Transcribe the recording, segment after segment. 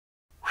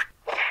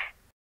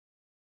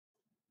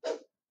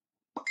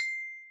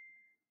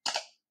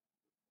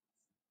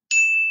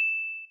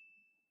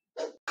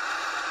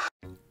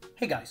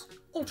Hey guys,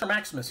 Ultra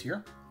Maximus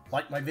here.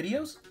 Like my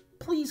videos?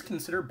 Please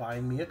consider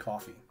buying me a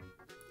coffee.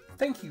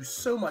 Thank you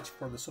so much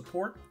for the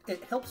support.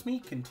 It helps me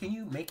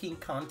continue making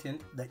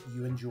content that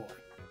you enjoy.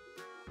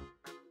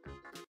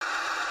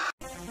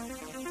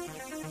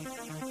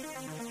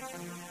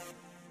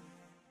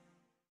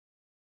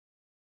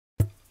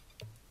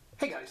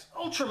 Hey guys,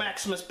 Ultra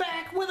Maximus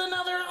back with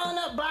another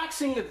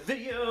unboxing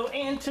video,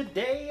 and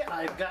today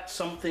I've got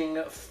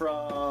something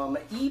from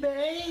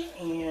eBay,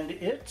 and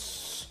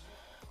it's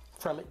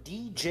from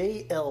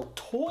DJL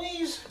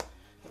Toys.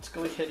 Let's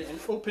go ahead and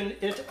open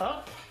it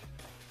up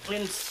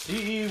and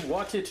see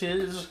what it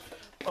is.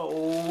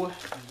 Oh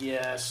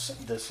yes,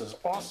 this is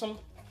awesome.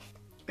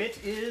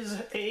 It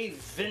is a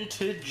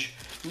vintage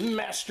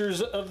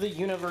Masters of the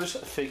Universe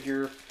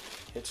figure.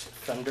 It's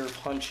Thunder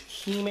Punch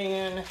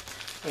He-Man,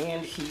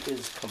 and he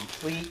is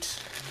complete.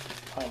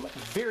 I'm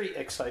very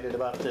excited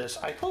about this.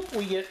 I hope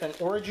we get an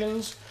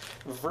Origins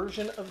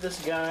version of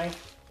this guy.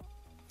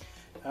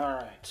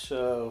 Alright,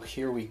 so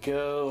here we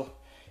go.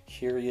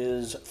 Here he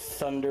is,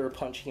 Thunder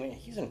Punch He-Man.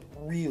 He's in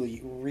really,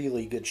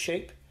 really good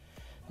shape.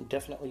 I'm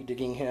definitely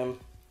digging him.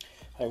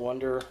 I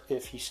wonder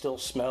if he still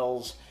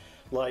smells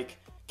like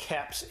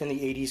caps in the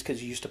 80s,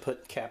 because you used to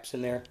put caps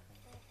in there.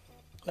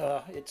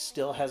 It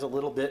still has a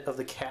little bit of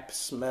the cap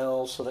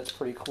smell, so that's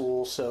pretty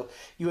cool. So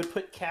you would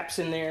put caps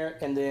in there,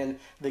 and then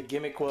the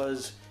gimmick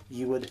was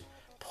you would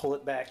pull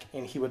it back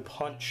and he would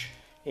punch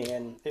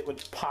and it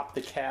would pop the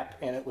cap,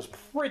 and it was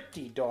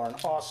pretty darn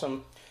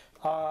awesome.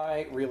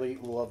 I really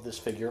love this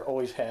figure,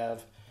 always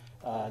have.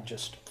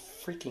 Just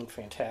freaking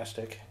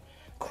fantastic.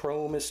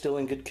 Chrome is still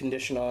in good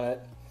condition on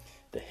it.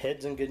 The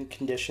head's in good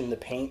condition. The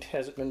paint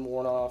hasn't been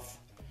worn off.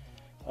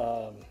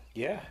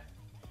 Yeah.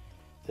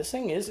 This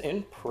thing is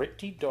in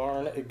pretty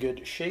darn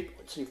good shape.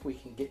 Let's see if we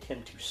can get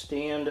him to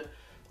stand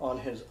on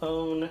his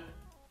own.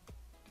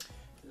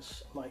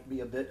 This might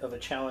be a bit of a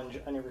challenge.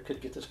 I never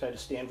could get this guy to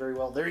stand very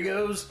well. There he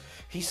goes.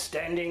 He's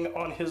standing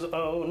on his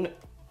own.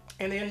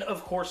 And then,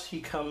 of course, he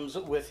comes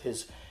with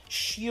his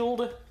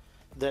shield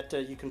that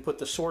you can put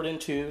the sword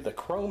into. The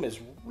chrome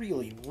is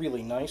really,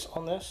 really nice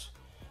on this.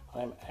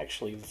 I'm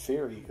actually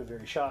very,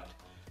 very shocked.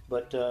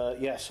 But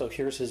yeah, so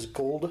here's his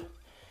gold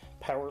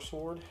power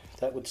sword.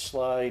 That would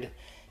slide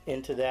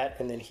into that,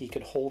 and then he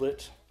could hold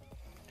it.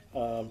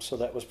 So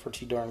that was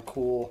pretty darn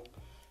cool.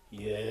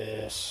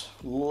 Yes,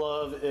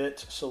 love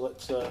it. So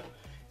let's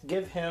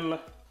give him,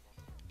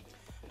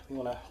 we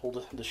want to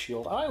hold the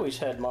shield. I always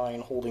had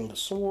mine holding the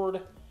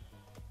sword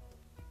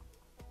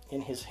in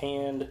his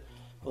hand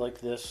like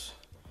this.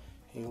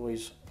 He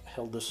always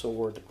held the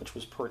sword, which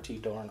was pretty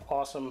darn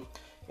awesome.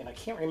 And I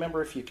can't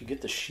remember if you could get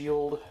the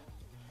shield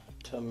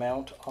to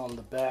mount on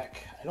the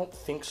back. I don't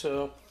think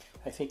so.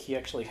 I think he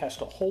actually has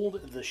to hold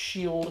the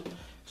shield.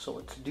 So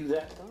let's do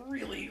that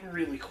really,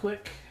 really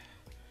quick.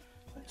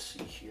 Let's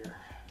see here.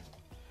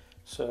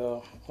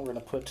 So we're going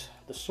to put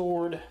the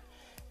sword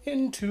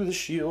into the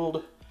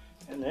shield,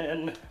 and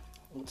then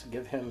let's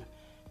give him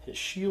his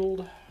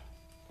shield.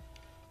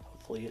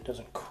 Hopefully it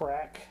doesn't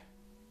crack.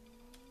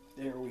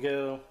 There we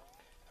go.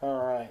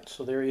 Alright,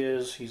 so there he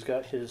is. He's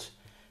got his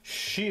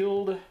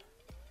shield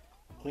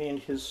and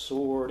his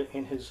sword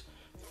and his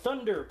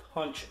Thunder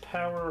Punch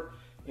power,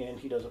 and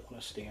he doesn't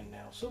want to stand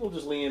now. So we'll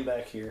just lean him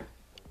back here.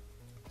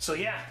 So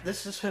yeah,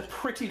 this is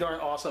pretty darn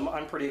awesome.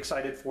 I'm pretty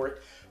excited for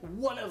it.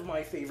 One of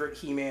my favorite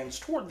He-Mans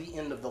toward the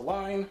end of the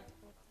line.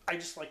 I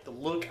just like the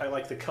look, I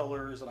like the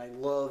colors, and I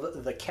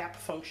love the cap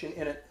function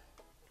in it.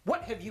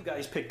 What have you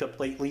guys picked up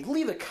lately?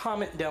 Leave a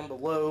comment down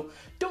below.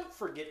 Don't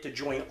forget to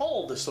join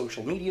all the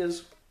social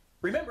medias.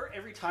 Remember,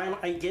 every time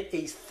I get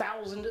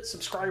 1,000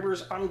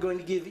 subscribers, I'm going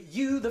to give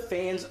you, the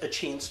fans, a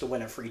chance to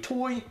win a free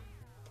toy.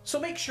 So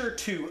make sure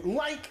to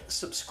like,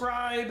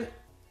 subscribe,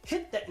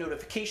 hit that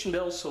notification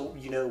bell so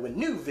you know when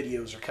new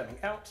videos are coming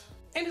out.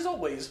 And as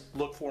always,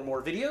 look for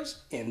more videos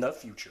in the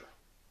future.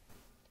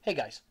 Hey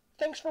guys,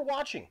 thanks for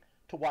watching.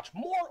 To watch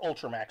more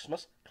Ultra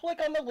Maximus, click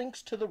on the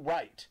links to the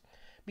right.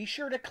 Be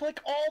sure to click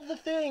all the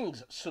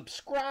things,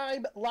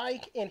 subscribe,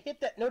 like, and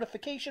hit that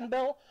notification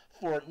bell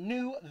for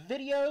new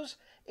videos.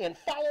 And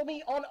follow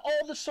me on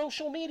all the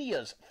social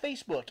medias,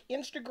 Facebook,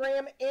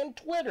 Instagram, and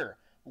Twitter.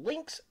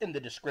 Links in the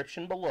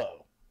description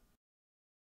below.